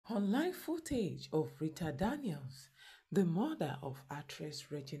online footage of Rita Daniels, the mother of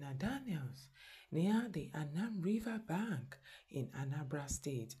actress Regina Daniels, near the Anam River bank in Anambra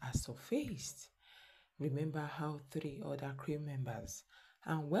State has surfaced. Remember how 3 other crew members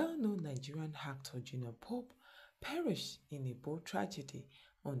and well-known Nigerian actor Junior Pope perished in a boat tragedy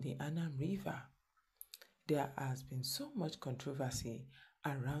on the Anam River. There has been so much controversy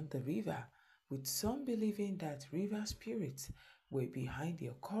around the river, with some believing that river spirits were behind the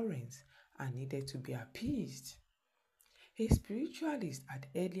occurrence and needed to be appeased. A spiritualist had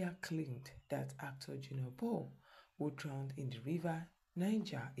earlier claimed that actor Junior Pope, who drowned in the River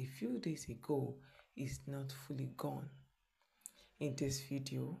Niger a few days ago, is not fully gone. In this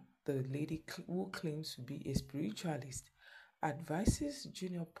video, the lady who claims to be a spiritualist advises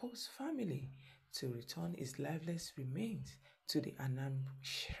Junior Pope's family to return his lifeless remains to the Anam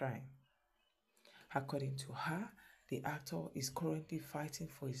Shrine. According to her, the actor is currently fighting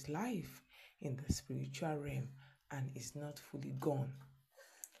for his life in the spiritual realm and is not fully gone.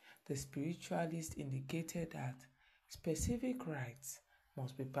 The spiritualist indicated that specific rites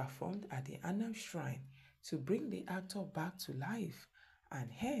must be performed at the Anam Shrine to bring the actor back to life,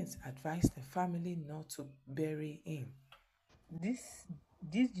 and hence advised the family not to bury him. This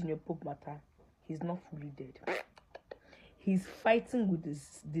Junior Pope matter, he's not fully dead. He's fighting with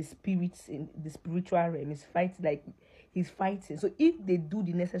the spirits in the spiritual realm. He's fighting. So if they do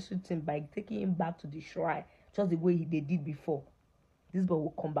the necessary thing by taking him back to the shrine, just the way they did before, this boy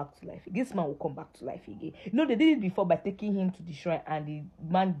will come back to life. This man will come back to life again. You know, they did it before by taking him to the shrine, and the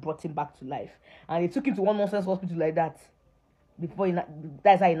man brought him back to life. And they took him to one nonsense hospital like that.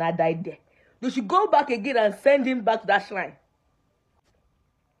 That's how he now died there. They should go back again and send him back to that shrine.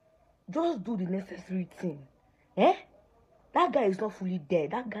 Just do the necessary thing. That guy is not fully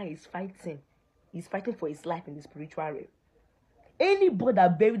dead. That guy is fighting. He's fighting for his life in the spiritual realm. Anybody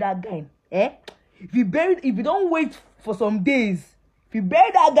that buried that guy, if you don't wait for some days, if you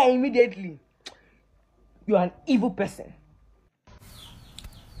bury that guy immediately, you're an evil person.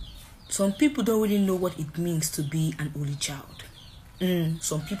 Some people don't really know what it means to be an only child.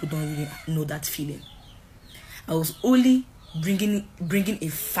 Some people don't really know that feeling. I was only bringing a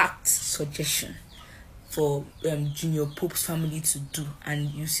fact suggestion for Junior Pope's family to do, and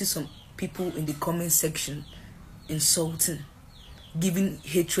you see some people in the comment section insulting, giving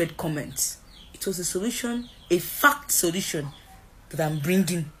hatred comments. It was a solution, a fact solution that I'm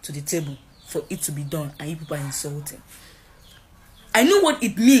bringing to the table for it to be done, and you people are insulting. I know what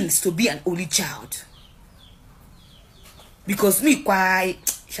it means to be an only child, because me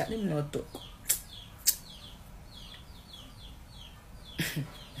quite shall let me not talk.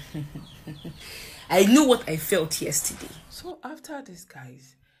 I know what I felt yesterday. So after this,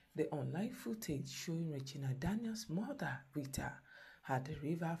 guys, the online footage showing Regina Daniels' mother, Rita, at the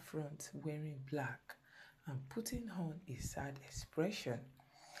riverfront wearing black and putting on a sad expression.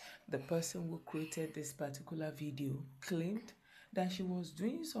 The person who created this particular video claimed that she was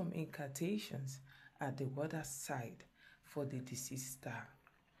doing some incantations at the water side for the deceased star.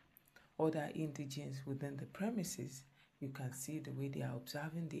 Other indigents within the premises, you can see the way they are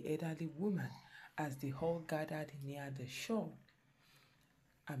observing the elderly woman as they all gathered near the shore.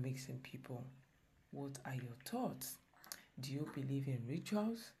 Amazing people, what are your thoughts? Do you believe in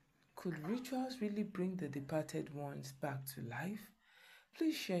rituals? Could rituals really bring the departed ones back to life?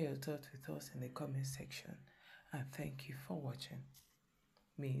 Please share your thoughts with us in the comment section, and thank you for watching.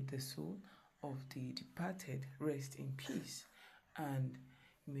 May the soul of the departed rest in peace, and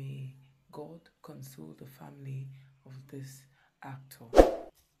may God console the family of this actor.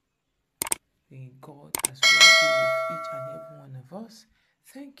 May God as well be with each and every one of us.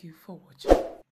 Thank you for watching.